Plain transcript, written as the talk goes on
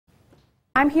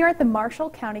I'm here at the Marshall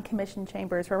County Commission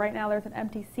Chambers, where right now there's an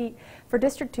empty seat for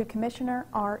District 2 Commissioner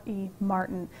R.E.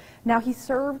 Martin. Now, he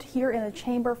served here in the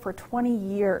chamber for 20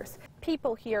 years.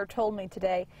 People here told me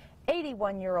today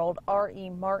 81-year-old R.E.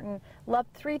 Martin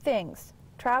loved three things: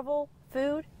 travel,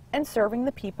 food, and serving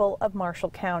the people of Marshall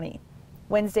County.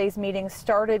 Wednesday's meeting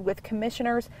started with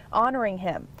commissioners honoring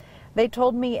him. They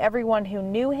told me everyone who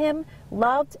knew him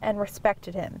loved and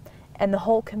respected him, and the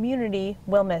whole community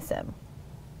will miss him.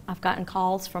 I've gotten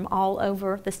calls from all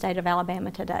over the state of Alabama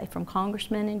today, from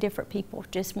congressmen and different people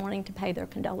just wanting to pay their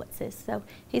condolences. So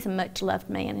he's a much-loved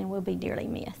man and will be dearly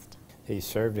missed. He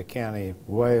served the county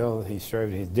well, he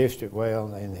served his district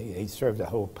well, and he served the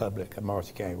whole public of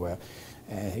Marshall County well,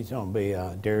 and he's going to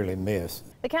be dearly missed.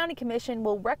 The County Commission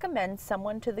will recommend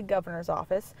someone to the governor's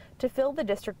office to fill the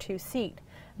District 2 seat,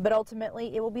 but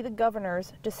ultimately it will be the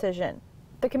governor's decision.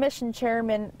 The commission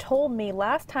chairman told me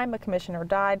last time a commissioner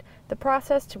died, the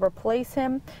process to replace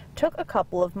him took a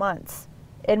couple of months.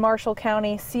 In Marshall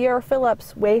County, Sierra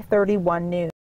Phillips, Way 31 News.